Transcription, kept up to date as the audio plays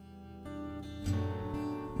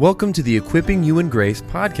Welcome to the Equipping You in Grace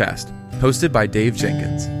podcast, hosted by Dave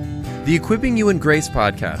Jenkins. The Equipping You in Grace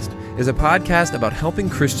podcast is a podcast about helping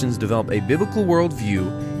Christians develop a biblical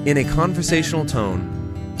worldview in a conversational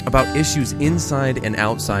tone about issues inside and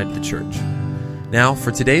outside the church. Now, for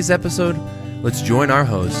today's episode, let's join our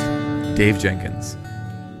host, Dave Jenkins.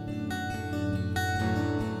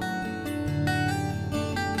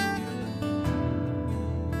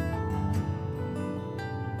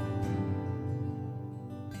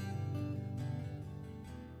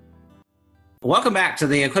 Welcome back to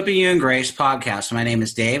the Equipping You in Grace podcast. My name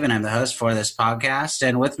is Dave, and I'm the host for this podcast.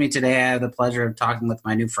 And with me today, I have the pleasure of talking with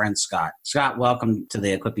my new friend, Scott. Scott, welcome to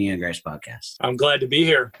the Equipping You in Grace podcast. I'm glad to be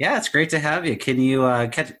here. Yeah, it's great to have you. Can you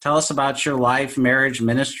tell us about your life, marriage,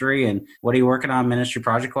 ministry, and what are you working on ministry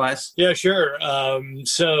project-wise? Yeah, sure.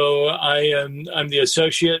 So I'm the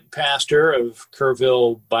associate pastor of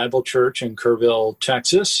Kerrville Bible Church in Kerrville,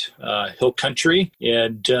 Texas, Hill Country,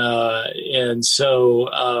 and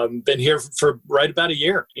so been here for right about a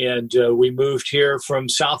year. And we moved here from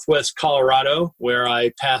Southwest Colorado, where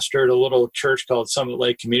I pastored a little church called Summit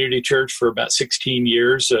Lake Community Church for about 16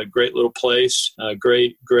 years. A great little place,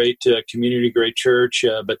 great community, great church.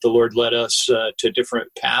 But the Lord led us to a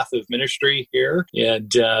different path of ministry here, and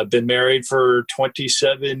been married for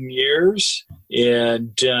 27 years.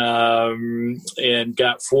 And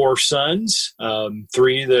got 4 sons,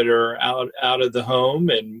 3 that are out of the home,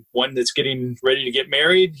 and 1 that's getting ready to get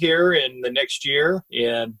married here in the next year.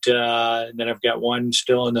 And then I've got 1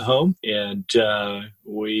 still in the home, and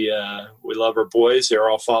we love our boys. They're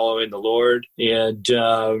all following the Lord, and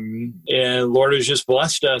Lord has just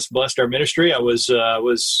blessed us, blessed our ministry. I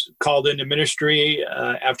was called into ministry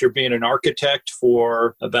after being an architect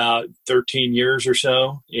for about 13 years or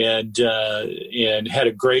so, and had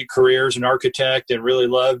a great career as an architect and really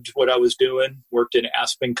loved what I was doing. Worked in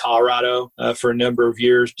Aspen, Colorado for a number of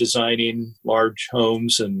years, designing large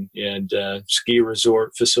homes and ski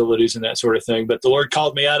resort facilities and that sort of thing. But the Lord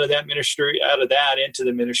called me out of that into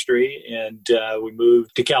the ministry, and we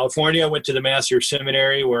moved to California. I went to the Master's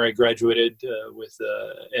Seminary, where I graduated with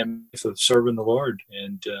an MF of serving the Lord,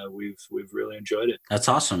 and we've really enjoyed it. That's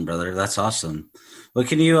awesome, brother. That's awesome. Well,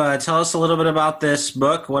 can you tell us a little bit about this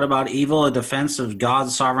book, What About Evil? A Defense of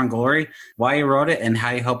God's Sovereign Glory, why you wrote it, and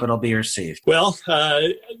how you hope it'll be received? Well,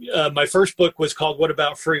 my first book was called What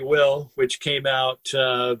About Free Will, which came out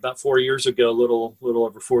about 4 years ago, a little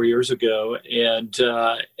over 4 years ago, and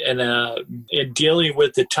in dealing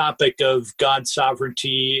with the topic of God's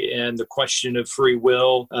sovereignty and the question of free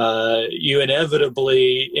will, you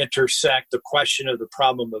inevitably intersect the question of the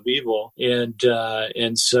problem of evil, and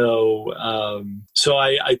so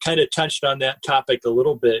I kind of touched on that topic a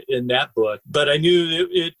little bit in that book, but I knew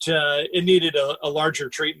it needed a larger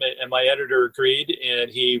treatment, and my editor agreed, and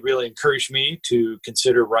he really encouraged me to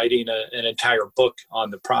consider writing an entire book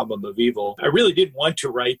on the problem of evil. I really didn't want to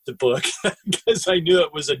write the book because I knew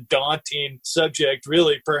it was a daunting subject.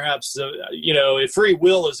 Really, perhaps, if free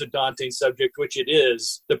will is a daunting subject, which it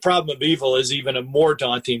is, the problem of evil is even a more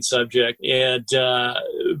daunting subject. And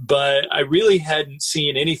but I really hadn't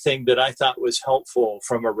seen anything that I thought was helpful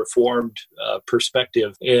from a Reformed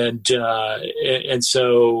perspective, and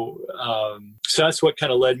so that's what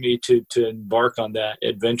kind of led me to embark on that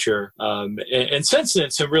adventure. And since then,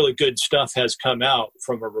 some really good stuff has come out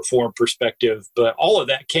from a Reformed perspective, but all of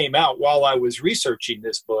that came out while I was researching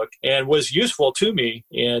this book and was useful to me.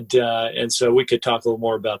 And so we could talk a little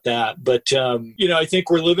more about that. But, I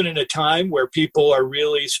think we're living in a time where people are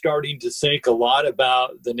really starting to think a lot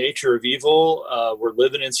about the nature of evil. We're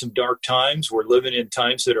living in some dark times. We're living in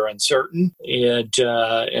times that are uncertain, and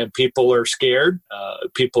people are scared.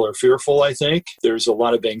 People are fearful, I think. There's a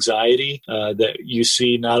lot of anxiety that you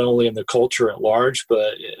see not only in the culture at large,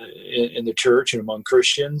 but in the church and among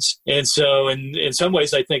Christians. And so in some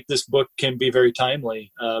ways, I think this book can be very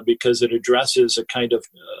timely because it addresses a kind of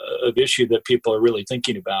issue that people are really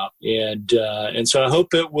thinking about. And so I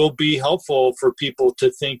hope it will be helpful for people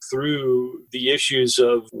to think through the issues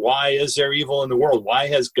of why is there evil in the world? Why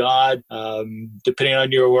has God, depending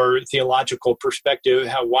on your theological perspective,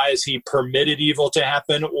 why has he permitted evil to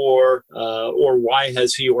happen, or why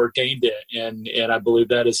has he ordained it? And I believe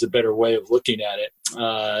that is a better way of looking at it.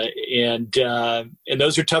 And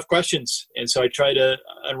those are tough questions. And so I try to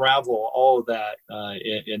unravel all of that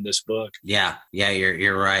in this book. Yeah,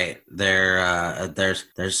 you're right. There's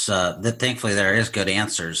thankfully there is good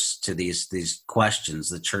answers to these questions.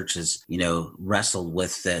 The church has wrestled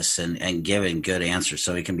with this and given good answers,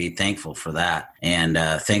 so we can be thankful for that, and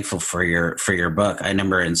thankful for your book. I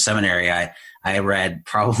remember in seminary I read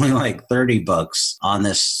probably like 30 books on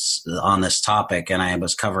this topic, and I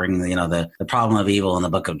was covering the problem of evil in the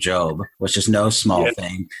book of Job, which is no small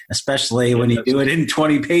thing, especially when you do it in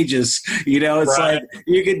 20 pages. It's like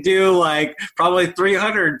you could do like probably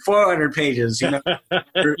 300, 400 pages,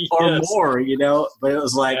 or more, but it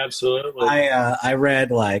was like, absolutely. I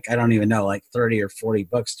read like, I don't even know, like 30 or 40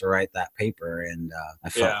 books to write that paper. And I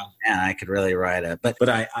felt, man, I could really write it. But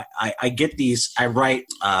I get these, I write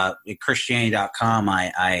at Christianity.com,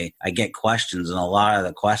 I get questions, and a lot of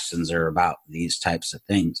the questions are about these types of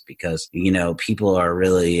things because, people are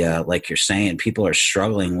really, like you're saying, people are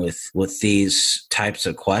struggling with these types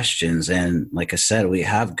of questions. And like I said, we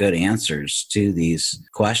have good answers to these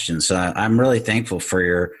questions. So I'm really thankful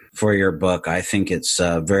for your book. I think it's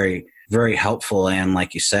very, very helpful, and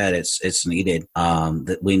like you said, it's needed.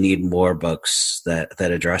 That we need more books that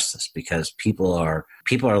address this, because people are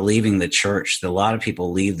leaving the church. A lot of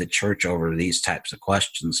people leave the church over these types of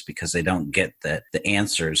questions because they don't get the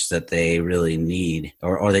answers that they really need,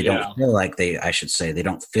 or they don't feel like they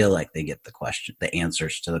don't feel like they get the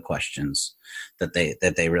answers to the questions that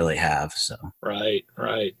they really have. So right,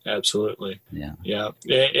 absolutely, yeah.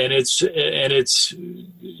 And it's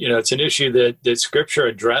it's an issue that Scripture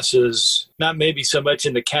addresses, not maybe so much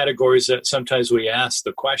in the categories that sometimes we ask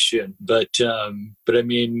the question, but I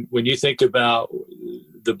mean, when you think about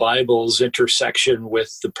the Bible's intersection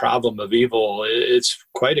with the problem of evil, it's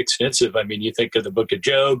quite extensive. I mean, you think of the book of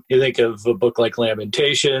Job, you think of a book like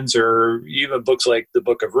Lamentations, or even books like the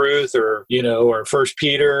book of Ruth, or First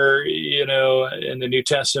Peter, in the New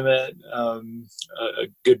Testament, a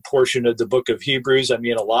good portion of the book of Hebrews. I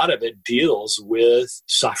mean, a lot of it deals with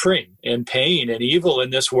suffering and pain and evil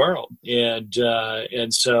in this world. And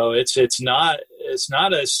so it's not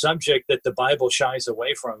a subject that the Bible shies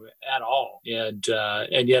away from at all.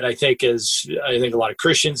 And yet I think a lot of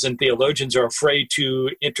Christians and theologians are afraid to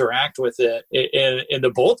interact with it in the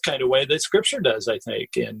bold kind of way that Scripture does, I think.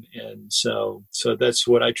 And so that's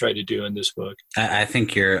what I try to do in this book. I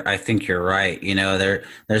think you're right.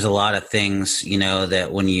 There's a lot of things,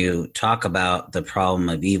 that when you talk about the problem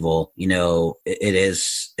of evil,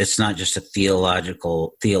 it's not just a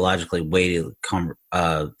theologically weighty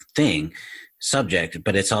subject,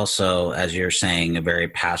 but it's also, as you're saying, a very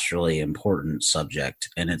pastorally important subject,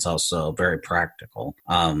 and it's also very practical.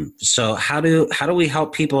 So how do we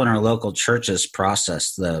help people in our local churches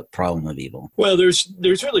process the problem of evil? Well, there's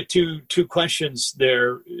really two questions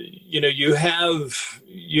there. You have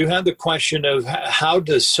the question of how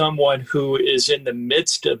does someone who is in the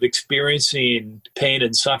midst of experiencing pain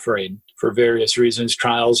and suffering for various reasons,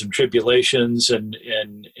 trials and tribulations, and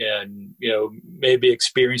maybe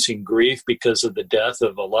experiencing grief because of the death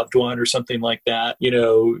of a loved one or something like that.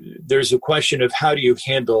 There's a question of how do you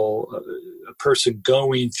handle a person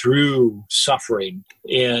going through suffering,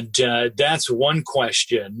 and that's one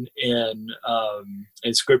question, and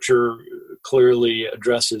Scripture clearly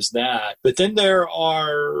addresses that. But then there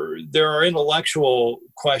are intellectual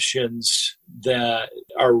questions that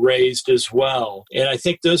are raised as well. And I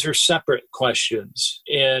think those are separate questions.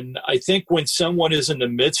 And I think when someone is in the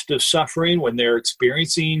midst of suffering, when they're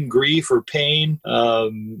experiencing grief or pain,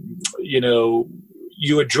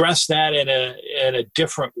 you address that in a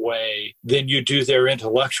different way than you do their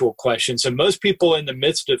intellectual questions. And most people in the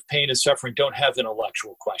midst of pain and suffering don't have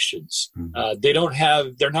intellectual questions. Mm-hmm. They don't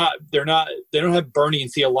have burning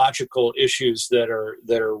theological issues that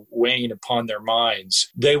are weighing upon their minds.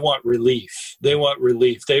 They want relief. They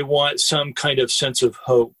want some kind of sense of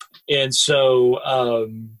hope. And so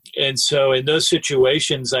in those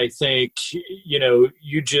situations, I think, you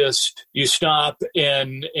stop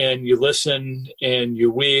and you listen and you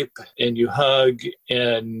weep and you hug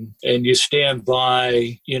and you stand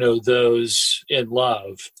by, those in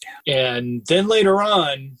love. And then later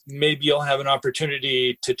on, maybe you'll have an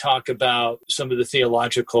opportunity to talk about some of the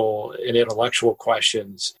theological and intellectual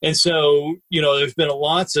questions. And so, there's been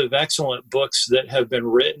lots of excellent books that have been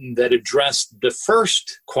written that address the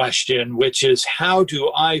first question, which is, how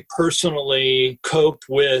do I personally cope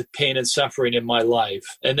with pain and suffering in my life?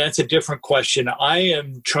 And that's a different question. I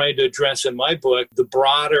am trying to address in my book the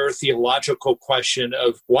broader theological question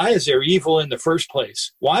of, why is there evil in the first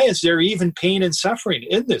place? Why is there even pain and suffering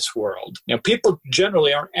in this world? Now, people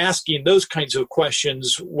generally aren't asking those kinds of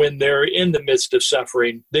questions when they're in the midst of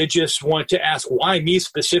suffering. They just want to ask, why me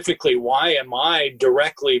specifically? Why am I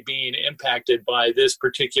directly being impacted by this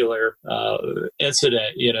particular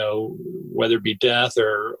incident, whether it be death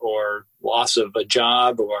or loss of a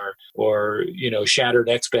job or shattered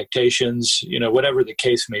expectations, whatever the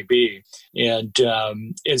case may be. And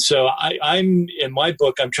so I'm in my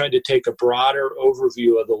book, I'm trying to take a broader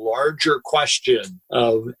overview of the larger question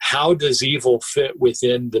of how does evil fit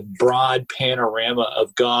within the broad panorama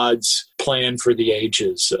of God's plan for the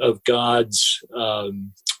ages, of God's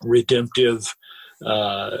redemptive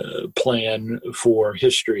plan for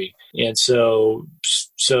history. And so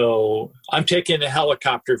I'm taking the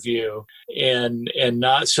helicopter view and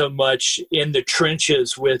not so much in the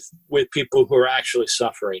trenches with people who are actually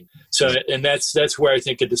suffering. So, and that's where I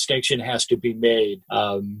think a distinction has to be made.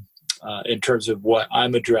 In terms of what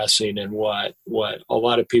I'm addressing and what a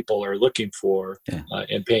lot of people are looking for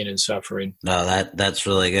in pain and suffering. No, that's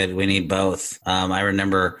really good. We need both. I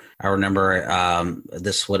remember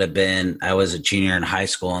this would have been, I was a junior in high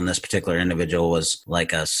school, and this particular individual was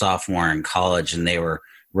like a sophomore in college, and they were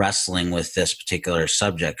wrestling with this particular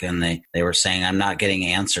subject, and they were saying, I'm not getting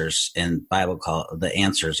answers in Bible the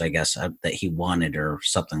answers, I guess, that he wanted or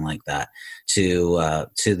something like that to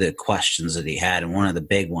the questions that he had. And one of the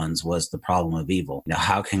big ones was the problem of evil.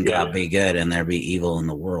 How can God be good and there be evil in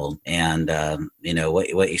the world? And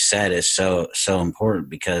what you said is so important,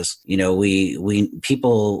 because we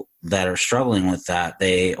people that are struggling with that,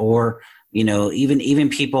 even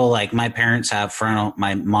people like my parents have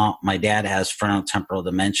my dad has frontotemporal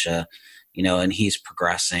dementia, and he's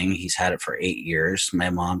progressing. He's had it for 8 years. My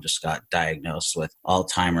mom just got diagnosed with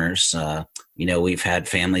Alzheimer's. We've had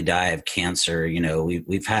family die of cancer.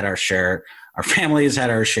 We've had our share. Our family has had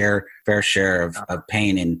our fair share of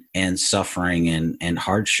pain and suffering and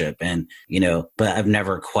hardship. And, but I've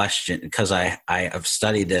never questioned, because I have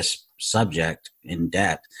studied this subject in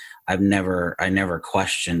depth. I never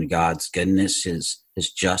questioned God's goodness, his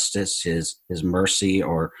justice, his mercy,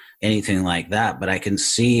 or anything like that. But I can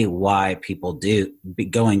see why people do be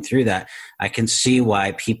going through that. I can see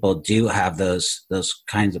why people do have those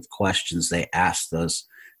kinds of questions. They ask those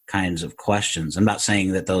kinds of questions. I'm not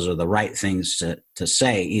saying that those are the right things to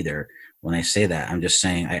say either. When I say that, I'm just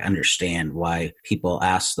saying I understand why people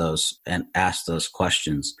ask those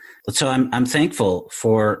questions. So I'm thankful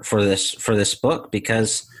for this book,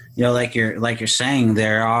 because like you're saying,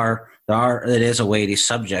 it is a weighty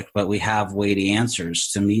subject, but we have weighty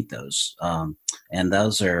answers to meet those. And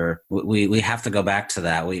those are, we have to go back to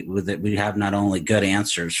that. We have not only good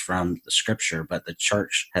answers from the scripture, but the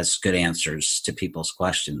church has good answers to people's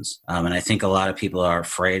questions. And I think a lot of people are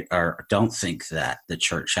afraid or don't think that the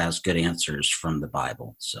church has good answers from the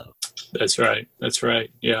Bible. So that's right.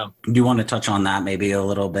 Yeah. Do you want to touch on that maybe a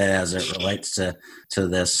little bit as it relates to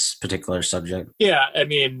this particular subject? Yeah. I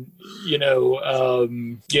mean,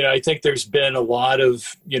 I think there's been a lot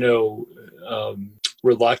of,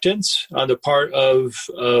 reluctance on the part of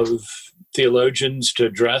theologians to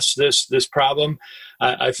address this problem.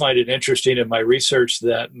 I find it interesting in my research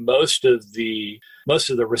that most of the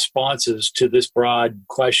responses to this broad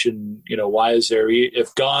question, why is there,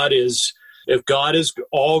 if God is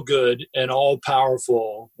all good and all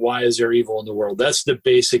powerful, why is there evil in the world? That's the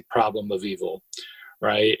basic problem of evil,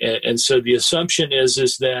 right? And so the assumption is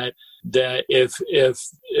that if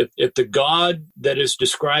the God that is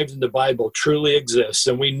described in the Bible truly exists,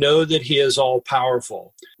 and we know that he is all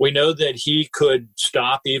powerful, we know that he could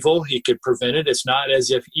stop evil, he could prevent it. It's not as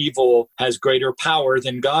if evil has greater power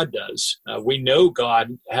than God does. We know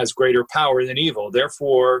God has greater power than evil.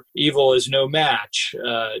 Therefore, evil is no match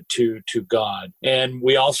to God. And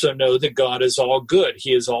we also know that God is all good.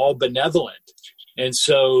 He is all benevolent. And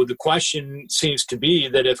so the question seems to be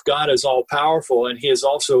that if God is all powerful and he is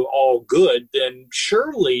also all good, then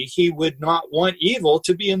surely he would not want evil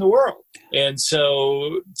to be in the world. And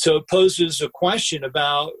so it poses a question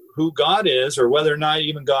about who God is, or whether or not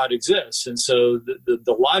even God exists. And so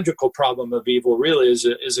the logical problem of evil really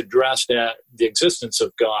is addressed at the existence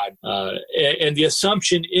of God. And the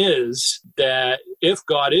assumption is that if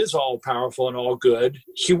God is all powerful and all good,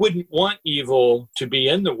 he wouldn't want evil to be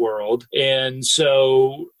in the world. And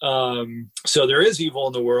so there is evil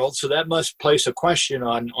in the world. So that must place a question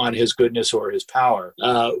on his goodness or his power.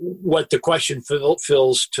 What the question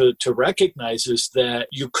fails to recognize is that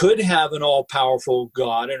you could have an all-powerful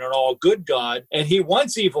God and an all-good God, and he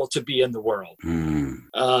wants evil to be in the world.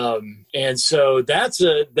 And so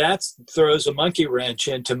that throws a monkey wrench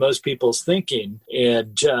into most people's thinking.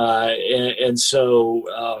 And so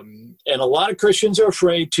a lot of Christians are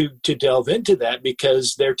afraid to delve into that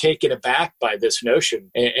because they're taken aback by this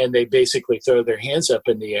notion, and they basically throw their hands up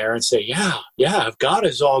in the air and say, yeah, if God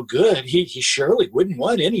is all good, he surely wouldn't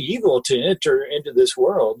want any evil to enter into this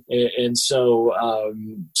world. And so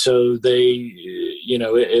they,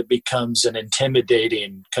 it becomes an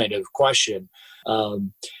intimidating kind of question.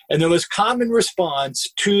 And the most common response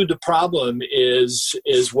to the problem is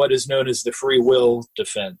what is known as the free will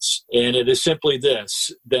defense. And it is simply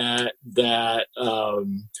this, that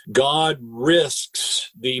God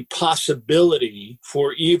risks the possibility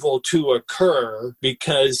for evil to occur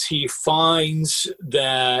because he finds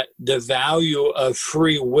that the value of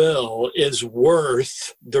free will is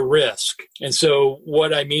worth the risk. And so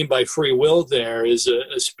what I mean by free will there is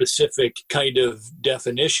a specific kind of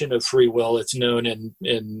definition of free will. It's known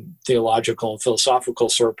in theological and philosophical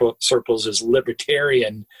circles as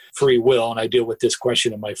libertarian free will, and I deal with this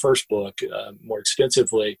question in my first book more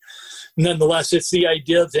extensively. Nonetheless, it's the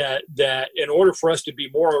idea that in order for us to be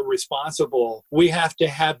more responsible, we have to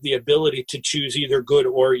have the ability to choose either good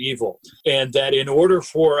or evil, and that in order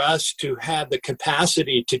for us to have the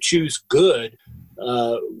capacity to choose good,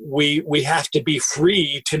 we have to be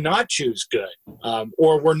free to not choose good,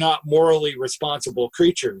 or we're not morally responsible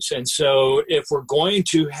creatures. And so if we're going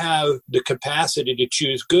to have the capacity to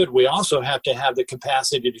choose good, we also have to have the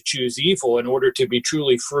capacity to choose evil in order to be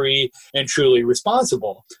truly free and truly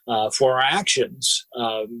responsible for our actions.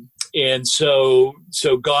 And so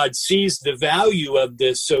God sees the value of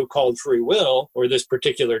this so-called free will, or this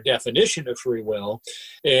particular definition of free will,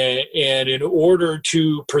 and in order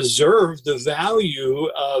to preserve the value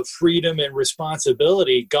of freedom and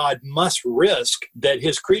responsibility, God must risk that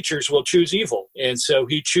his creatures will choose evil. And so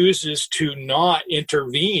he chooses to not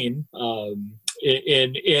intervene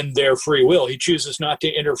in their free will. He chooses not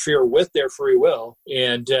to interfere with their free will.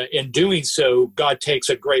 And in doing so, God takes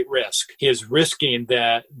a great risk. He is risking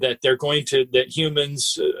that they're going to, that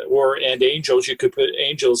humans and angels, you could put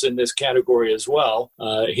angels in this category as well.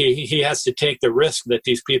 He has to take the risk that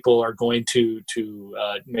these people are going to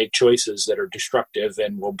make choices that are destructive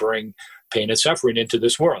and will bring pain and suffering into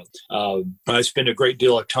this world. I spend a great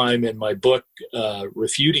deal of time in my book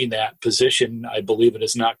refuting that position. I believe it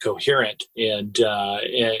is not coherent,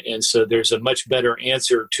 and so there's a much better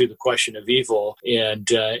answer to the question of evil, and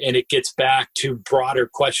it gets back to broader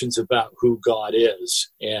questions about who God is,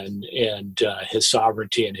 and his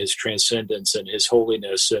sovereignty and his transcendence and his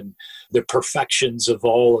holiness and the perfections of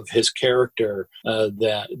all of his character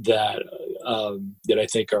that I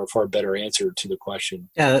think are a far better answer to the question.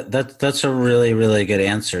 Yeah, that's a really, really good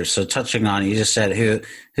answer. So touching on, you just said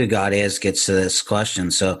who God is gets to this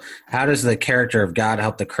question. So how does the character of God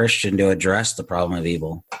help the Christian to address the problem of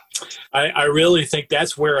evil? I really think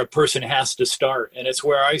that's where a person has to start. And it's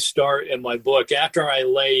where I start in my book. After I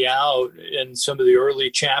lay out in some of the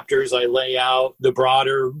early chapters, I lay out the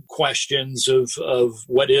broader questions of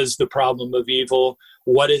what is the problem of evil,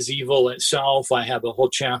 what is evil itself. I have a whole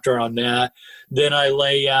chapter on that. Then I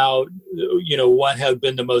lay out, what have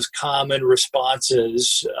been the most common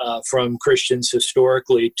responses from Christians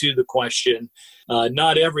historically to the question.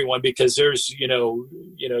 Not everyone, because there's,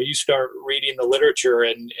 you start reading the literature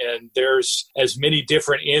and there's as many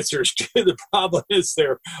different answers to the problem as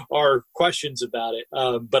there are questions about it.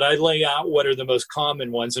 But I lay out what are the most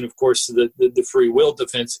common ones. And of course, the free will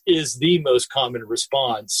defense is the most common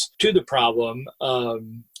response to the problem.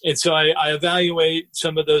 And so I evaluate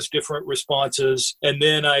some of those different responses, and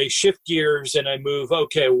then I shift gears and I move,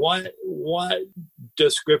 okay, what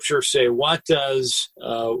does Scripture say? What does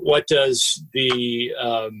the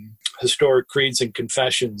historic creeds and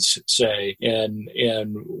confessions say, and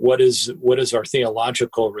what is our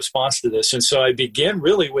theological response to this? And so I begin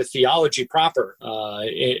really with theology proper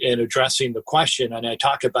in addressing the question, and I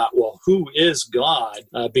talk about, well, who is God?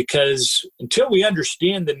 Because until we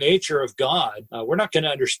understand the nature of God, we're not going to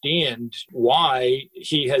understand why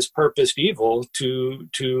he has purposed evil to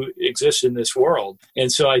exist in this world.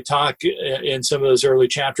 And so I talk in some of those early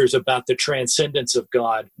chapters about the transcendence of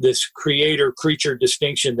God, this creator-creature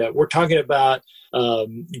distinction, that we're talking about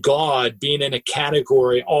God being in a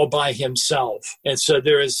category all by himself. And so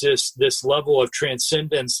there is this level of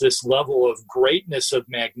transcendence, this level of greatness, of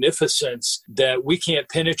magnificence that we can't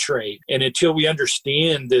penetrate. And until we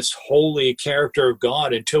understand this holy character of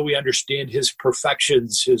God, until we understand his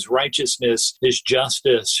perfections, his righteousness, his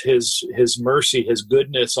justice, his mercy, his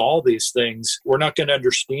goodness, all these things, we're not going to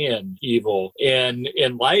understand evil. And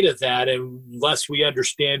in light of that, unless we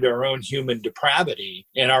understand our own human depravity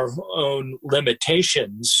and our own limitations,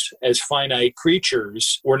 limitations as finite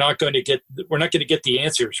creatures, we're not going to get the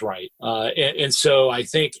answers right. And so I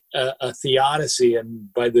think a theodicy,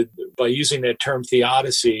 and by using that term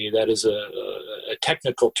theodicy, that is a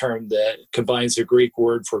technical term that combines the Greek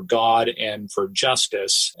word for God and for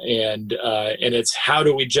justice, and it's how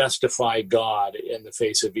do we justify God in the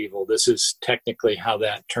face of evil? This is technically how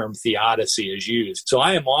that term theodicy is used. So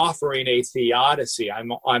I am offering a theodicy.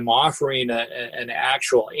 I'm offering an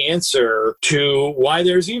actual answer to why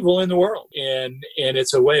there's evil in the world, and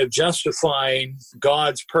it's a way of justifying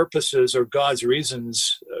God's purposes or God's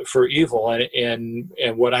reasons for evil. And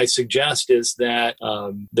what I suggest is that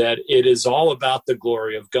it is all about the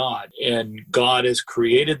glory of God, and God has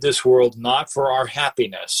created this world not for our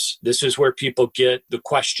happiness. This is where people get the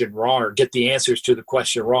question wrong, or get the answers to the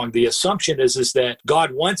question wrong. The assumption is that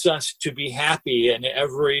God wants us to be happy, and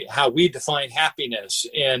how we define happiness.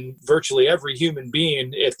 And virtually every human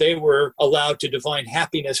being, if they were allowed to define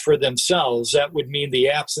happiness for themselves, that would mean the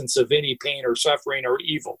absence of any pain or suffering or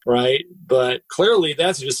evil, right? But clearly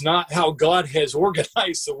that's just not how God has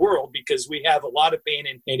organized the world, because we have a lot of pain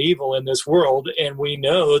and evil in this world, and we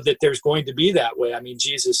know that there's going to be that way. I mean,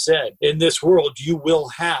 Jesus said, in this world you will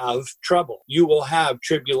have trouble, you will have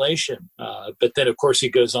tribulation. But then, of course, he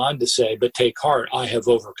goes on to say, but take heart, I have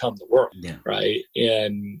overcome the world, right?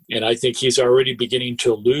 And I think he's already beginning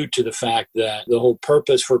to allude to the fact that the whole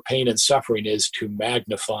purpose for pain and suffering is to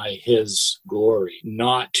magnify his glory,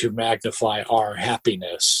 not to magnify our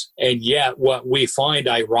happiness. And yet what we find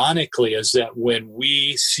ironically is that when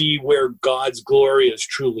we see where God's glory is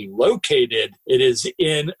truly located, it is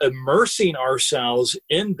in immersing ourselves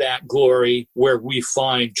in that glory where we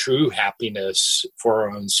find true happiness for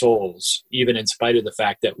our own souls, even in spite of the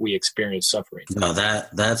fact that we experience suffering. No,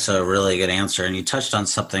 that's a really good answer. And you touched on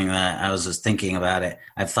something that I was just thinking about it.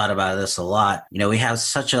 I've thought about this a lot. We have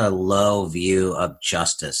such a low view of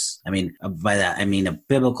justice. I mean, by that, I mean a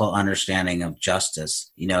biblical understanding of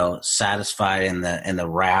justice, satisfied in the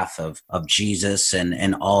wrath of Jesus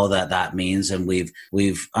and all that means. And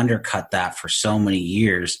we've undercut that for so many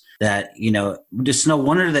years that, just no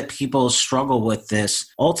wonder that people struggle with this,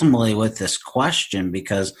 ultimately with this question,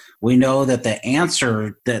 because we know that the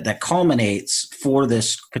answer that culminates for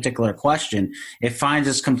this particular question, it finds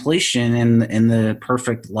its completion in the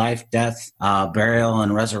perfect life, death, burial,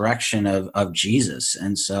 and resurrection of Jesus.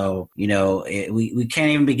 And so, we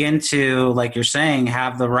can't even begin to, like you're saying,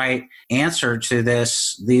 have the right answer to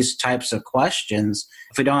these types of questions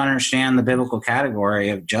if we don't understand the biblical category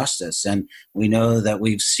of justice. And we know that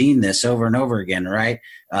we've seen this over and over again, right?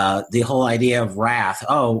 The whole idea of wrath.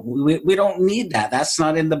 Oh, we don't need that. That's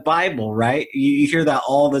not in the Bible, right? You hear that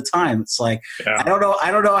all the time. It's like, I don't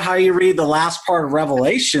know how you read the last part of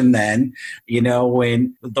Revelation then,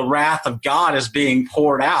 when the wrath of God is being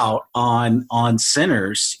poured out on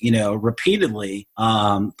sinners, repeatedly.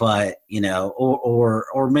 But,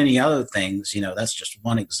 or many other things, that's just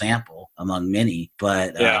one example among many.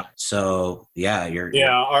 But our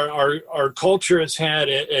culture has had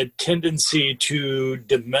a tendency to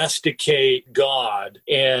domesticate God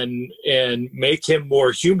and make him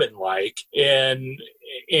more human-like,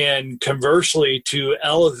 and conversely to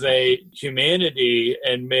elevate humanity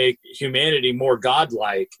and make humanity more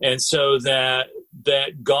godlike. And so that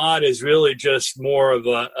God is really just more of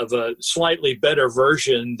a slightly better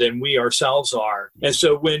version than we ourselves are. And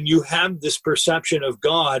so when you have this perception of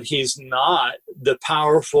God, he's not the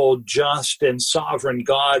powerful, just, and sovereign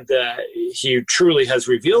God that he truly has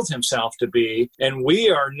revealed himself to be. And we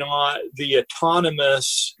are not the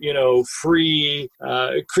autonomous, free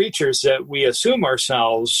creatures that we assume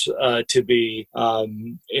ourselves to be,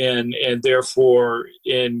 and therefore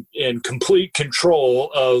in complete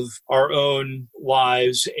control of our own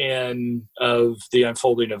lives and of the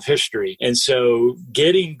unfolding of history. And so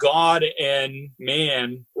getting God and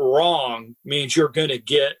man wrong means you're going to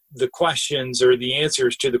get the questions or the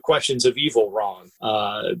answers to the questions of evil wrong,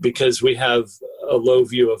 because we have a low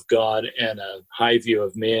view of God and a high view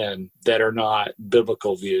of man that are not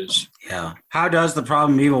biblical views. Yeah. How does the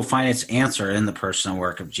problem of evil find its answer in the person and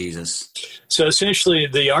work of Jesus? So essentially,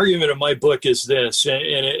 the argument of my book is this, and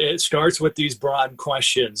it starts with these broad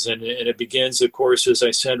questions, and it begins, of course, as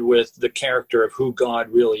I said, with the character of who God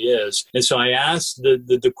really is. And so I asked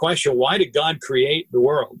the question, why did God create the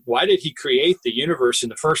world? Why did he create the universe in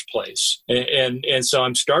the first place? And so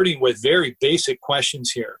I'm starting with very basic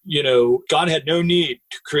questions here. God had no need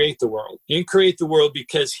to create the world. He didn't create the world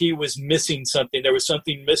because he was missing something. There was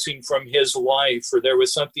something missing from his life, or there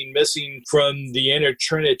was something missing from the inner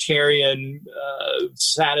Trinitarian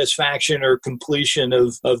satisfaction or completion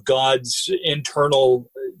of God's internal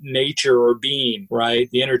nature or being, right?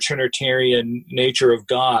 The intertrinitarian nature of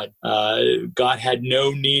God. God had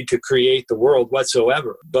no need to create the world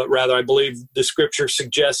whatsoever, but rather I believe the scripture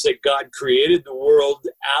suggests that God created the world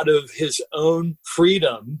out of his own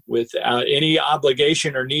freedom without any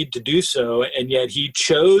obligation or need to do so, and yet he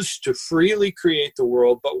chose to freely create the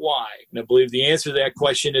world. But why? And I believe the answer to that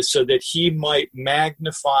question is so that he might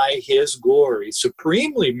magnify his glory,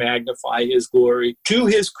 supremely magnify his glory to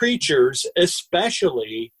his creatures,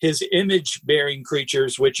 especially his image-bearing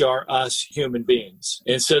creatures, which are us human beings.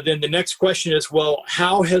 And so then the next question is, well,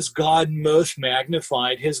 how has God most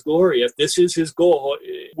magnified his glory? If this is his goal,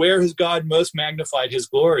 where has God most magnified his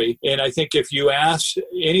glory? And I think if you ask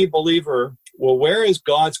any believer, well, where is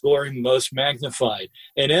God's glory most magnified?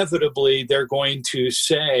 Inevitably, they're going to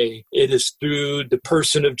say it is through the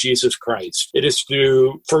person of Jesus Christ. It is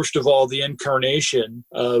through, first of all, the incarnation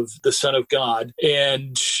of the Son of God.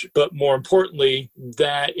 But more importantly,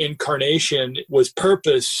 that incarnation was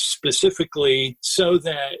purposed specifically so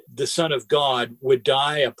that the Son of God would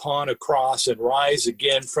die upon a cross and rise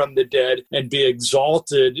again from the dead and be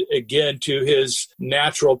exalted again to his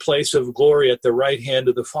natural place of glory at the right hand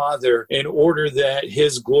of the Father in order that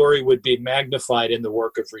his glory would be magnified in the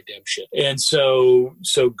work of redemption. And so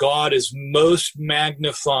God is most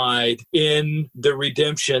magnified in the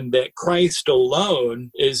redemption that Christ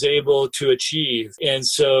alone is able to achieve. And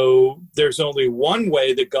so there's only one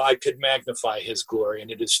way that God could magnify his glory,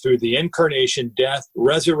 and it is through the incarnation, death,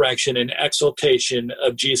 resurrection, and exaltation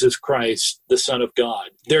of Jesus Christ, the Son of God.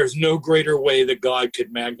 There's no greater way that God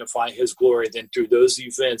could magnify his glory than through those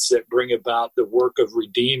events that bring about the work of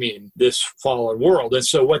redeeming this fallen world. And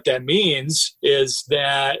so what that means is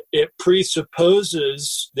that it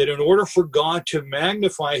presupposes that in order for God to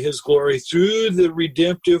magnify his glory through the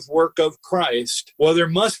redemptive work of Christ, well, there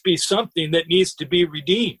must be something that needs to be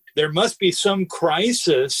redeemed. There must be some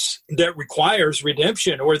crisis that requires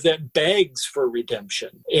redemption or that begs for redemption.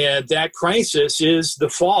 And that crisis is the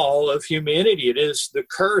fall of humanity. It is the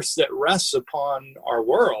curse that rests upon our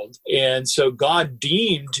world. And so God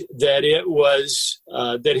deemed that it was,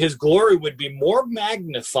 that his glory would be more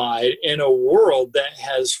magnified in a world that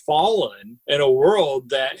has fallen, in a world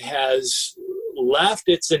that has left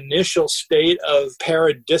its initial state of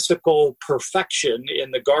paradisical perfection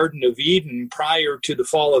in the Garden of Eden prior to the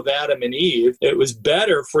fall of Adam and Eve. It was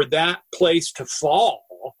better for that place to fall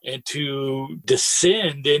and to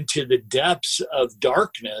descend into the depths of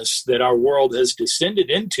darkness that our world has descended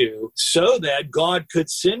into, so that God could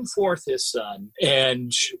send forth his Son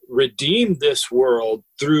and redeem this world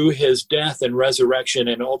through his death and resurrection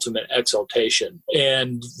and ultimate exaltation.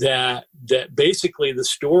 And that basically the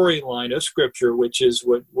storyline of Scripture, which is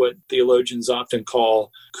what theologians often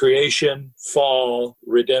call creation, fall,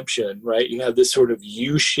 redemption, right? You have this sort of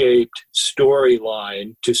U-shaped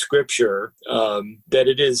storyline to Scripture, that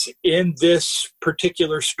it is in this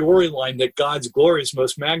particular storyline that God's glory is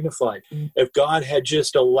most magnified. If God had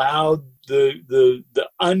just allowed the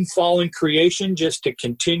unfallen creation just to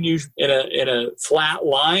continue in a flat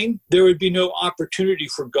line, there would be no opportunity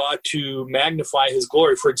for God to magnify his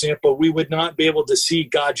glory. For example, we would not be able to see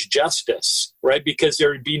God's justice, right? Because there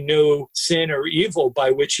would be no sin or evil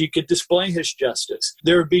by which he could display his justice.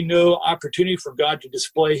 There would be no opportunity for God to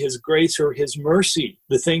display his grace or his mercy,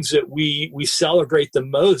 the things that we celebrate the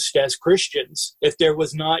most as Christians, if there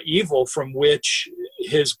was not evil from which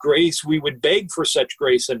his grace, we would beg for such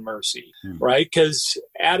grace and mercy, right? Because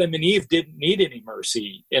Adam and Eve didn't need any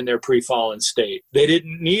mercy in their pre-fallen state. They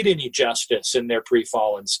didn't need any justice in their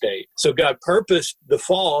pre-fallen state. So God purposed the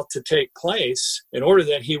fall to take place in order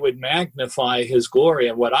that he would magnify his glory.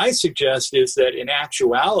 And what I suggest is that in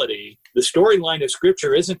actuality, the storyline of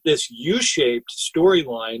Scripture isn't this U-shaped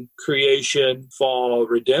storyline, creation, fall,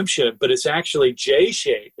 redemption, but it's actually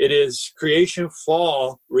J-shaped. It is creation,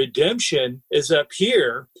 fall, redemption is up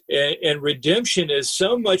here, and redemption is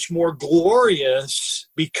so much more glorious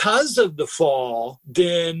because of the fall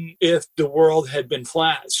than if the world had been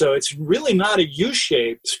flat. So it's really not a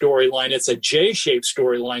U-shaped storyline, it's a J-shaped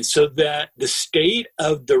storyline, so that the state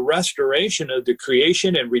of the restoration of the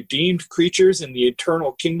creation and redeemed creatures in the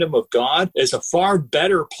eternal kingdom of God is a far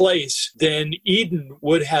better place than Eden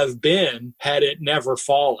would have been had it never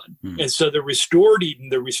fallen. And so the restored Eden,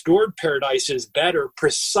 the restored paradise is better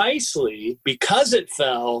precisely because it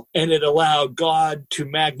fell and it allowed God to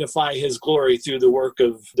magnify his glory through the work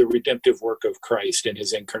of the redemptive work of Christ in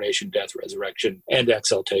his incarnation, death, resurrection, and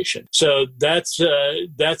exaltation. So that's a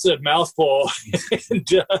mouthful. And,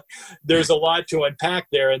 there's a lot to unpack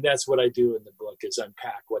there, and that's what I do in the book, is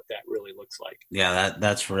unpack what that really really looks like. Yeah,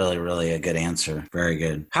 that's really, really a good answer. Very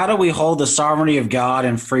good. How do we hold the sovereignty of God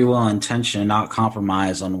and free will and tension and not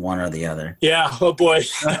compromise on one or the other? Yeah, oh boy.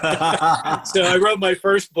 So I wrote my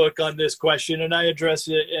first book on this question, and I address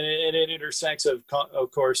it, and it intersects, of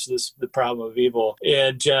course, the problem of evil.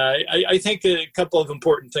 And I think a couple of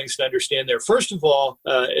important things to understand there. First of all,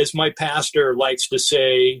 as my pastor likes to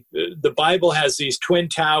say, the Bible has these twin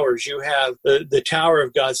towers. You have the tower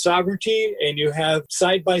of God's sovereignty, and you have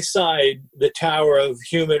side by side the tower of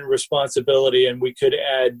human responsibility, and we could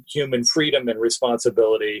add human freedom and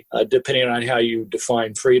responsibility, depending on how you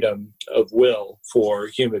define freedom of will for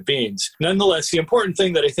human beings. Nonetheless, the important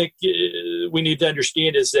thing that I think we need to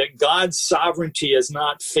understand is that God's sovereignty is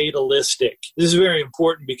not fatalistic. This is very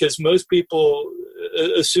important because most people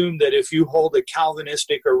assume that if you hold a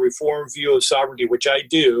Calvinistic or Reformed view of sovereignty, which I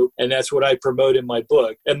do, and that's what I promote in my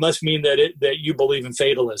book, it must mean that you believe in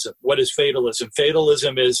fatalism. What is fatalism?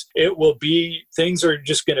 Fatalism is things are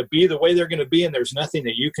just going to be the way they're going to be, and there's nothing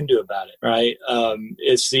that you can do about it, right?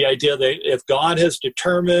 It's the idea that if God has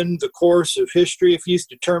determined the course of history, if he's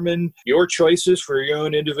determined your choices for your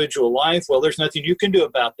own individual life, well, there's nothing you can do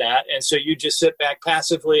about that, and so you just sit back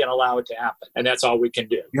passively and allow it to happen, and that's all we can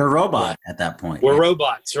do. You're a robot at that point. We're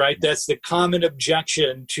robots, right? That's the common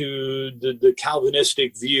objection to the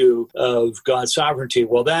Calvinistic view of God's sovereignty.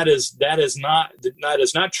 Well, that is not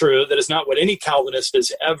true. That is not what any Calvinist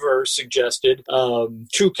has ever suggested.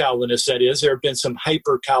 True Calvinists, that is. There have been some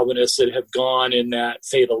hyper-Calvinists that have gone in that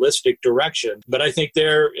fatalistic direction. But I think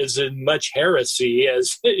there is as much heresy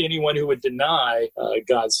as anyone who would deny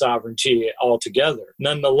God's sovereignty altogether.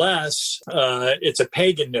 Nonetheless, it's a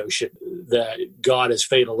pagan notion that God is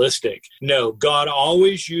fatalistic. No, God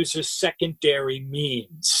always uses secondary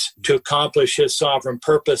means to accomplish his sovereign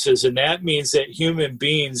purposes, and that means that human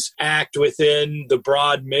beings act within the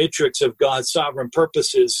broad matrix of God's sovereign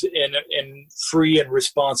purposes in free and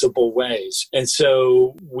responsible ways. And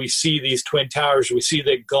so we see these twin towers. We see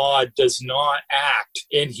that God does not act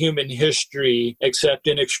in human history except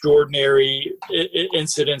in extraordinary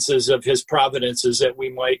incidences of his providences that we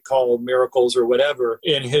might call miracles or whatever.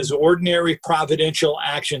 In his ordinary providential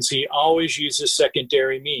actions, he always uses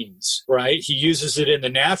secondary means, right? He uses it in the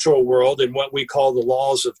natural world in what we call the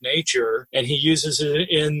laws of nature, and he uses it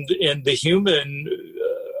in the human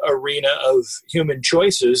arena of human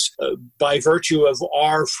choices by virtue of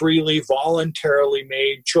our freely, voluntarily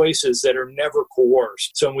made choices that are never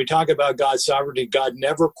coerced. So when we talk about God's sovereignty, God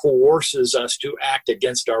never coerces us to act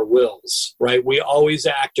against our wills, right? We always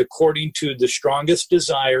act according to the strongest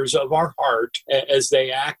desires of our heart as they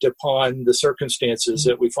act upon the circumstances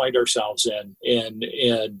that we find ourselves in.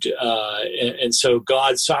 And so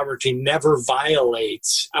God's sovereignty never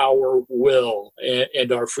violates our will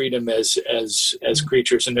and our freedom as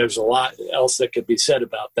creatures. And there's a lot else that could be said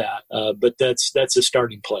about that, but that's a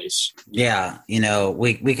starting place. Yeah,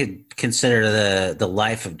 we could consider the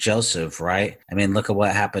life of Joseph, right? I mean, look at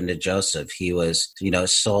what happened to Joseph. He was,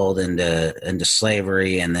 sold into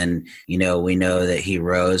slavery, and then, we know that he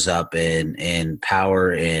rose up in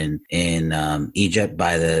power in Egypt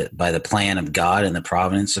by the plan of God and the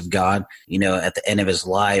providence of God. At the end of his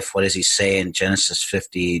life, what does he say in Genesis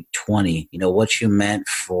 50:20?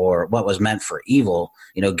 What was meant for evil,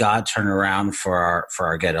 God turned around for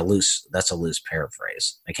our good. That's a loose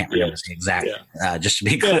paraphrase. I can't remember the exact. Yeah. Just to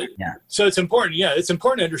be clear. Yeah. So it's important. Yeah, it's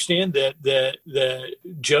important to understand that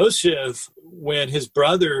Joseph, when his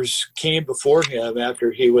brothers came before him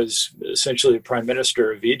after he was essentially the prime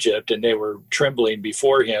minister of Egypt, and they were trembling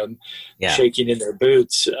before him, shaking in their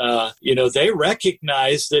boots, they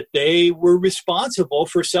recognized that they were responsible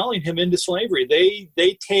for selling him into slavery.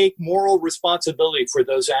 They take moral responsibility for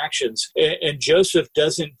those actions, and Joseph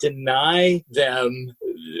doesn't deny them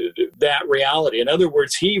that reality. In other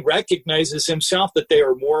words, he recognizes himself that they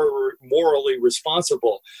are more morally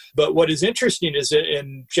responsible. But what is interesting is that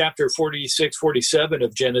in chapter 46, 47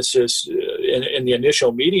 of Genesis, in the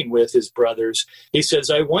initial meeting with his brothers, he says,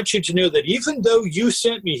 I want you to know that even though you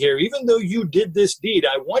sent me here, even though you did this deed,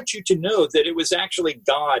 I want you to know that it was actually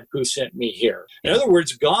God who sent me here. In other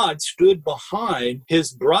words, God stood behind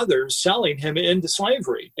his brothers selling him into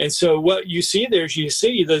slavery. And so what you see there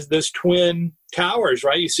is those twin towers,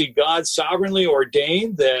 right? You see God sovereignly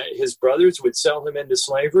ordained that his brothers would sell him into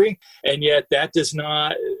slavery, and yet that does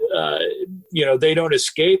not, they don't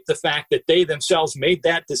escape the fact that they themselves made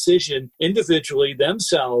that decision individually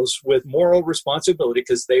themselves with moral responsibility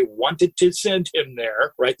because they wanted to send him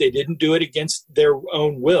there, right? They didn't do it against their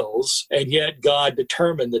own wills, and yet God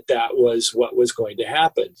determined that was what was going to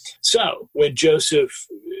happen. So when Joseph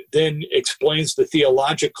then explains the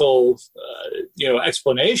theological,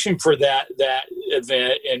 explanation for that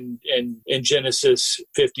event in Genesis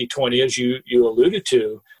 50:20, as you alluded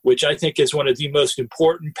to, which I think is one of the most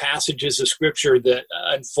important passages of Scripture that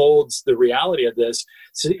unfolds the reality of this.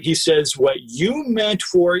 So he says, what you meant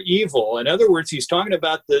for evil. In other words, he's talking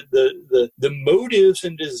about the motives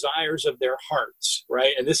and desires of their hearts,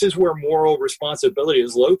 right? And this is where moral responsibility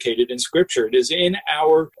is located in Scripture. It is in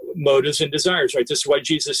our motives and desires, right? This is why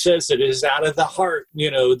Jesus says that it is out of the heart,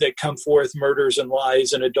 that come forth murders and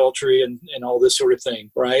lies and adultery and all this sort of thing,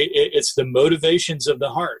 right? It's the motivations of the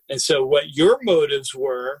heart. And so what your motives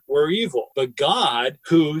were evil. But God,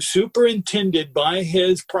 who superintended by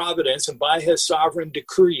his providence and by his sovereign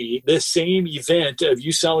decree, this same event of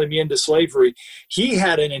you selling me into slavery, he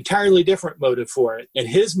had an entirely different motive for it. And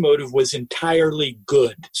his motive was entirely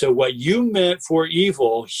good. So what you meant for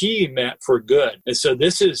evil, he meant for good. And so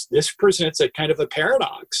this presents a kind of a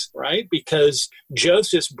paradox, right? Because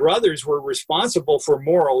Joseph's brothers were responsible for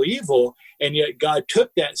moral evil, and yet God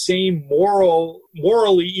took that same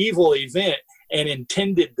morally evil event and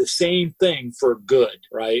intended the same thing for good,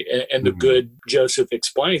 right? And the good, Joseph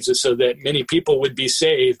explains, is so that many people would be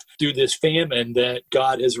saved through this famine that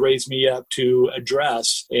God has raised me up to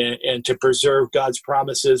address and to preserve God's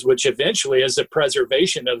promises, which eventually is the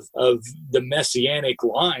preservation of the messianic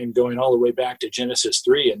line going all the way back to Genesis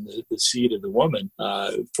 3 and the seed of the woman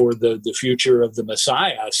for the future of the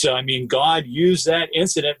Messiah. So, God used that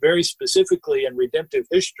incident very specifically in redemptive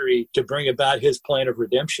history to bring about his plan of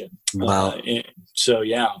redemption. Well,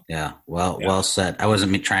 well said. I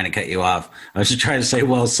wasn't trying to cut you off. I was just trying to say,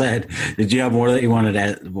 well said. Did you have more that you wanted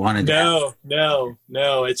to?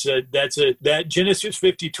 No. It's that Genesis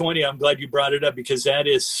 50:20. I'm glad you brought it up because that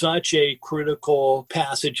is such a critical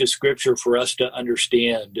passage of Scripture for us to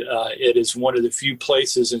understand. It is one of the few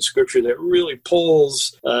places in Scripture that really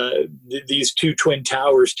pulls these two twin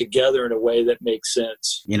towers together in a way that makes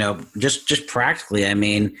sense. Just practically.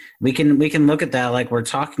 We can look at that like we're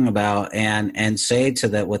talking about and say to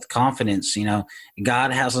that with confidence,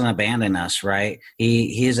 God hasn't abandoned us, right?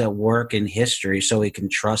 He is at work in history so we can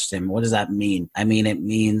trust him. What does that mean? It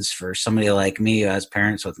means for somebody like me who has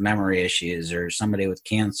parents with memory issues or somebody with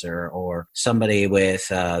cancer or somebody with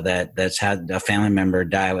that's had a family member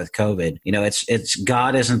die with COVID. It's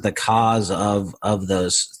God isn't the cause of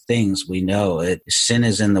those things. We know sin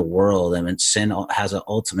is in the world, and sin has an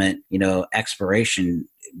ultimate, expiration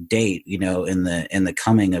date, in the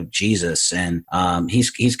coming of Jesus, and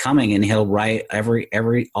he's coming, and he'll write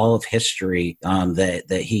all of history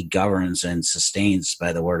that he governs and sustains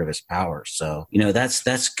by the word of his power. So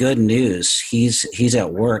that's good news. He's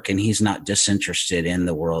at work, and he's not disinterested in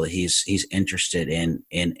the world. He's interested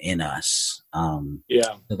in us. So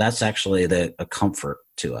that's actually a comfort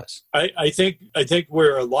to us. I think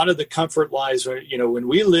where a lot of the comfort lies, when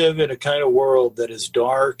we live in a kind of world that is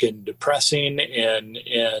dark and depressing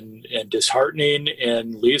and disheartening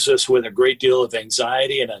and leaves us with a great deal of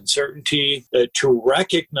anxiety and uncertainty, to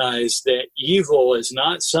recognize that evil is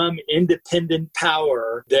not some independent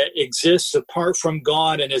power that exists apart from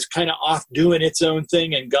God and is kind of off doing its own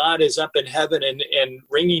thing, and God is up in heaven and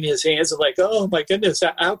wringing his hands and like, oh my goodness,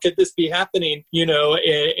 how could this be happening?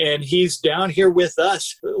 And he's down here with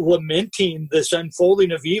us, lamenting this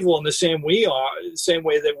unfolding of evil in the same way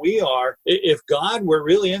that we are. If God were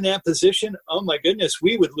really in that position, oh my goodness,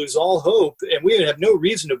 we would lose all hope, and we would have no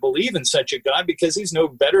reason to believe in such a God because he's no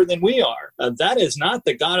better than we are. That is not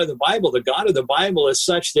the God of the Bible. The God of the Bible is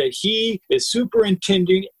such that he is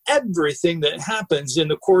superintending everything that happens in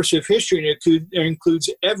the course of history, and it includes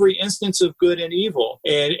every instance of good and evil.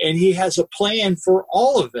 And he has a plan for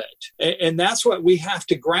all of it. And that's what we have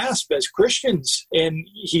to grasp as Christians. And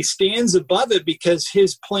he stands above it because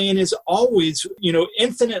his plan is always,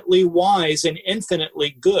 infinitely wise and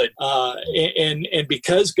infinitely good. And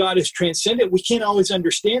because God is transcendent, we can't always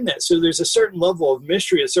understand that. So there's a certain level of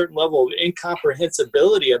mystery, a certain level of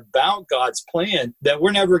incomprehensibility about God's plan that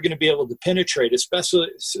we're never going to be able to penetrate,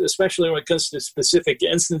 especially when it comes to specific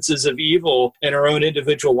instances of evil in our own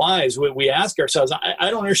individual lives. We ask ourselves, I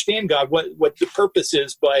don't understand, God, what the purpose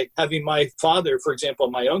is by having my father, for example,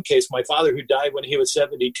 in my own case, my father who died when he was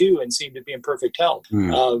 72 and seemed to be in perfect health.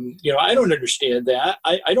 I don't understand that.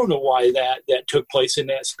 I don't know why that took place in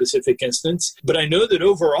that specific instance, but I know that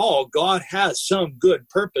overall God has some good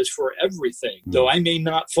purpose for everything. Though I may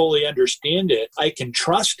not fully understand it, I can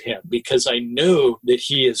trust him because I know that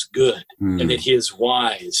he is good and that he is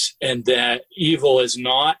wise arise, and that evil is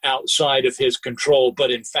not outside of his control,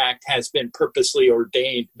 but in fact has been purposely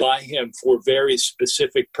ordained by him for very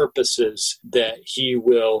specific purposes that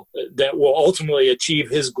will ultimately achieve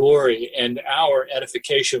his glory and our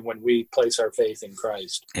edification when we place our faith in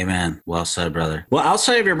Christ. Amen. Well said, brother. Well,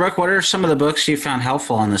 outside of your book, what are some of the books you found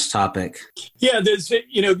helpful on this topic? Yeah,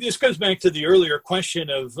 this goes back to the earlier question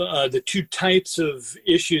of the two types of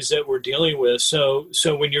issues that we're dealing with. So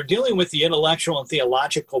when you're dealing with the intellectual and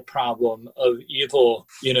theological problem of evil,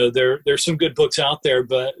 there's some good books out there,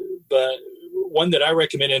 but one that I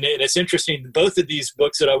recommend, and it's interesting, both of these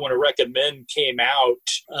books that I want to recommend came out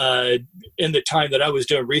in the time that I was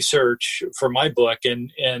doing research for my book.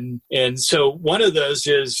 And so one of those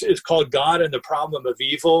is called God and the Problem of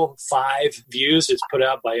Evil, 5 Views. It's put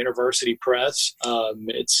out by University Press.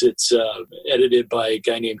 It's edited by a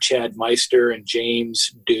guy named Chad Meister and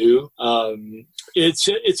James Dew.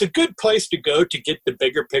 It's a good place to go to get the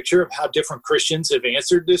bigger picture of how different Christians have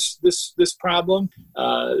answered this problem.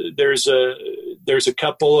 There's a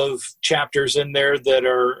couple of chapters in there that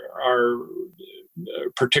are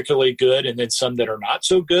particularly good, and then some that are not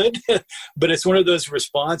so good. But it's one of those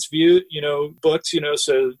response books,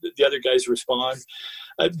 so the other guys respond.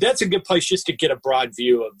 That's a good place just to get a broad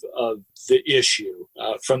view of the issue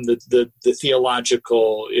from the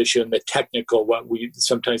theological issue and the technical, what we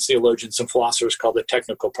sometimes theologians and philosophers call the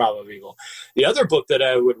technical problem of evil. The other book that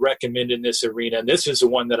I would recommend in this arena, and this is the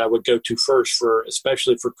one that I would go to first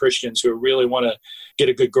especially for Christians who really want to get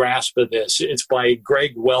a good grasp of this. It's by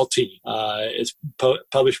Greg Welty. It's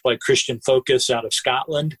published by Christian Focus out of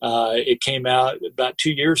Scotland. It came out about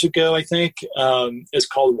 2 years ago, I think. It's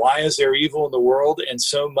called Why Is There Evil in the World and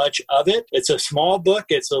So Much of It? It's a small book.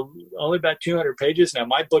 It's only about 200 pages. Now,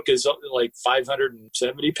 my book is like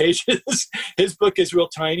 570 pages. His book is real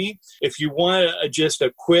tiny. If you want just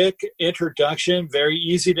a quick introduction, very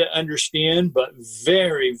easy to understand, but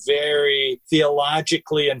very, very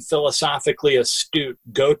theologically and philosophically astute,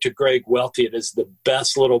 go to Greg Welty. It is the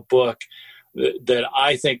best little book that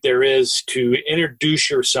I think there is to introduce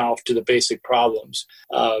yourself to the basic problems.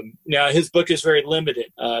 Now, his book is very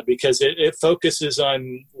limited because it focuses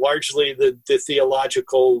on largely the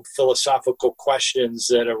theological, philosophical questions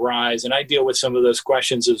that arise, and I deal with some of those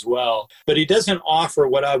questions as well. But he doesn't offer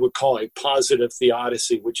what I would call a positive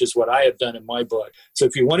theodicy, which is what I have done in my book. So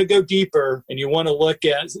if you want to go deeper and you want to look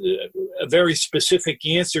at a very specific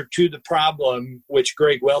answer to the problem, which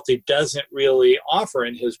Greg Welty doesn't really offer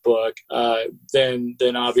in his book, then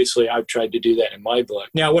obviously I've tried to do that in my book.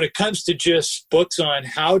 Now, when it comes to just books on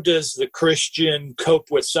how does the Christian cope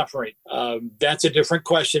with suffering, that's a different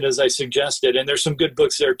question, as I suggested, and there's some good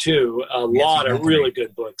books there too. A lot of really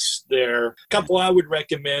good books there. A couple I would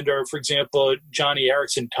recommend are, for example, Johnny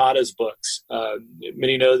Erickson Tada's books.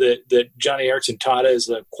 Many know that Johnny Erickson Tada is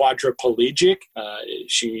a quadriplegic.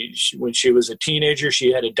 When she was a teenager,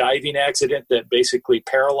 she had a diving accident that basically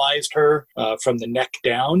paralyzed her from the neck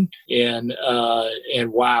down, and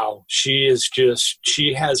wow, she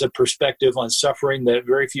has a perspective on suffering that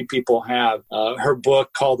very few people have. Her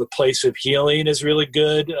book called The Place of Healing is really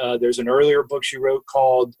good. There's an earlier book she wrote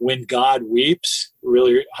called When God Weeps.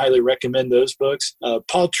 Really highly recommend those books.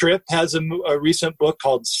 Paul Tripp has a recent book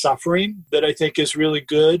called Suffering that I think is really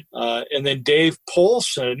good. And then Dave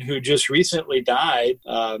Polson, who just recently died,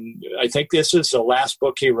 I think this is the last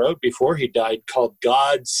book he wrote before he died, called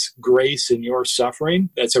God's Grace in Your Suffering.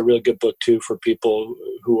 That's a really good book too for people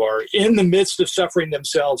who are in the midst of suffering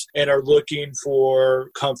themselves and are looking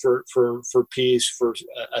for comfort, for peace, for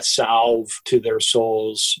a salve to their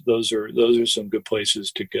souls. Those are some good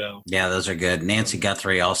places to go. Yeah, those are good. Nancy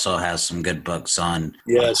Guthrie also has some good books on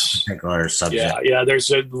particular subject. Yeah,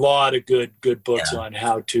 there's a lot of good books on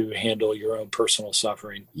how to handle your own personal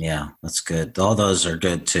suffering. Yeah, that's good. All those are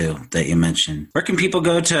good too that you mentioned. Where can people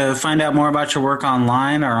go to find out more about your work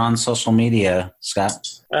online or on social media, Scott?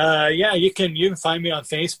 You can find me on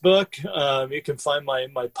Facebook. You can find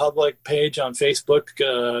my public page on Facebook.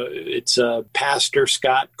 It's Pastor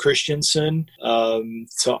Scott Christensen.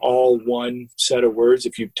 It's all one set of words.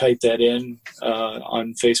 If you type that in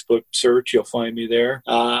on Facebook search, you'll find me there.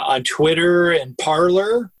 On Twitter and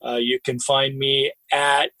Parler, you can find me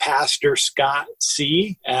at Pastor Scott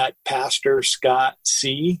C, and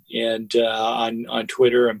on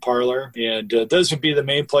Twitter and Parler, and those would be the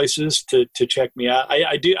main places to check me out.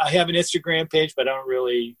 I have an Instagram page, but I don't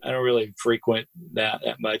really frequent that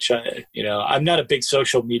much. I'm not a big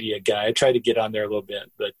social media guy. I try to get on there a little bit,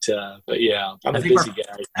 but yeah, I'm a busy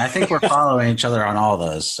guy. I think we're following each other on all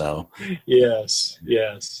those. So yes.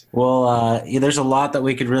 Well, there's a lot that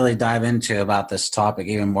we could really dive into about this topic,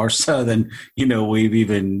 even more so than we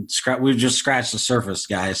we've just scratched the surface,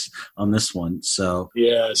 guys, on this one. So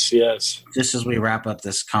yes. Just as we wrap up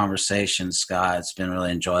this conversation, Scott, it's been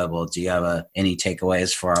really enjoyable. Do you have any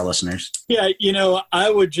takeaways for our listeners? Yeah, I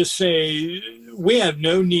would just say we have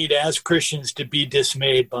no need as Christians to be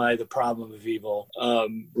dismayed by the problem of evil.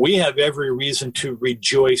 We have every reason to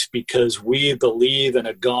rejoice because we believe in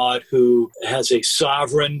a God who has a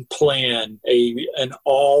sovereign plan, an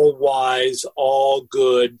all-wise,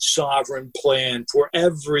 all-good, sovereign plan for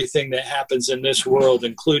everything that happens in this world,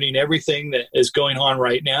 including everything that is going on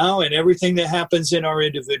right now and everything that happens in our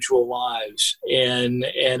individual lives. And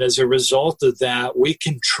as a result of that, we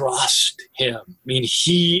can trust him. I mean,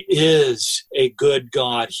 he is a good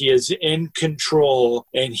God. He is in control,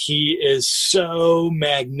 and he is so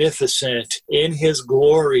magnificent in his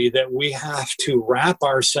glory that we have to wrap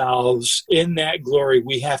ourselves in that glory.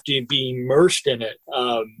 We have to be immersed in it.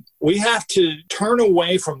 We have to turn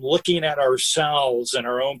away from looking at ourselves and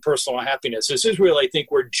our own personal happiness. This is really, I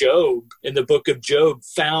think, where Job, in the book of Job,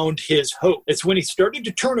 found his hope. It's when he started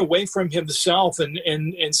to turn away from himself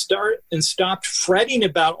and stopped fretting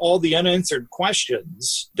about all the unanswered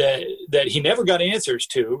questions that he never got answers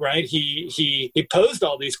to, right? He posed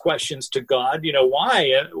all these questions to God.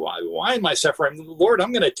 Why am I suffering? Lord,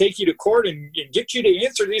 I'm going to take you to court and get you to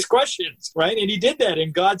answer these questions, right? And he did that,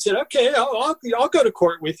 and God said, okay, I'll go to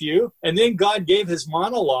court with you. And then God gave his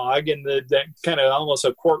monologue in that kind of almost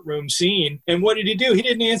a courtroom scene. And what did he do? He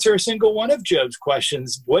didn't answer a single one of Job's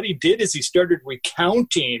questions. What he did is he started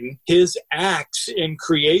recounting his acts in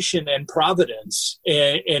creation and providence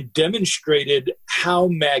and demonstrated how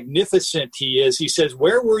magnificent he is. He says,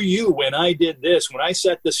 where were you when I did this, when I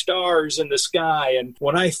set the stars in the sky, and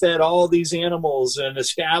when I fed all these animals and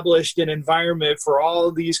established an environment for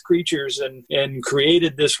all these creatures and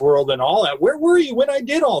created this world and all that? Where were you when I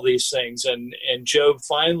did all these things? And Job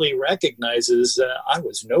finally recognizes I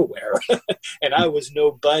was nowhere and I was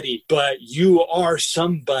nobody, but you are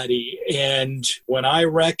somebody. And when I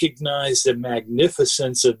recognize the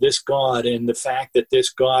magnificence of this God and the fact that this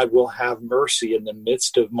God will have mercy in the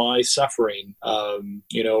midst of my suffering,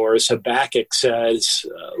 or as Habakkuk says,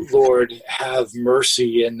 Lord, have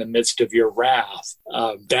mercy in the midst of your wrath.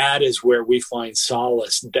 That is where we find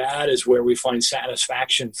solace. That is where we find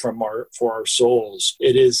satisfaction for our souls.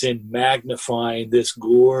 It is in magnifying this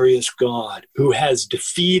glorious God who has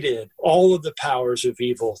defeated all of the powers of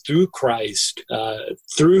evil through Christ,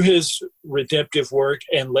 through his redemptive work,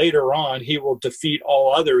 and later on he will defeat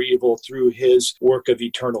all other evil through his work of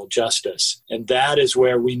eternal justice. And that is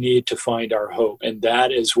where we need to find our hope, and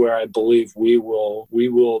that is where I believe we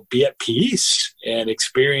will be at peace and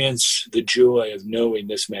experience the joy of knowing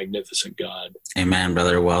this magnificent God. Amen,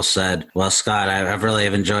 brother. Well said. Well, Scott, I've really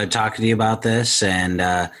enjoyed talking to you about this. And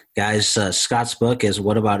guys, Scott's book is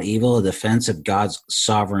What About Evil? A Defense of God's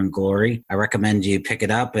Sovereign Glory. I recommend you pick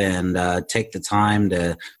it up and take the time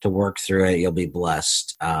to work through it. You'll be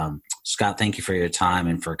blessed. Scott, thank you for your time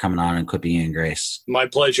and for coming on and equipping you in grace. My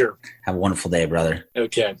pleasure. Have a wonderful day, brother.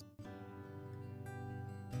 Okay.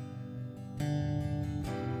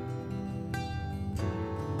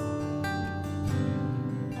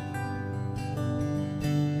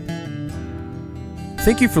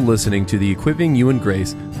 Thank you for listening to the Equipping You in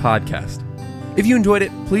Grace podcast. If you enjoyed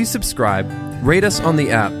it, please subscribe, rate us on the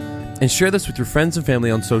app, and share this with your friends and family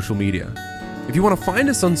on social media. If you want to find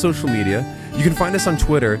us on social media, you can find us on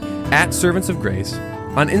Twitter @Servants of Grace,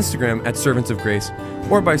 on Instagram @Servants of Grace,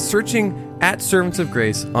 or by searching @Servants of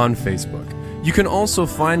Grace on Facebook. You can also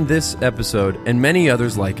find this episode and many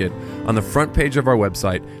others like it on the front page of our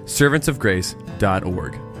website,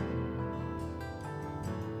 servantsofgrace.org.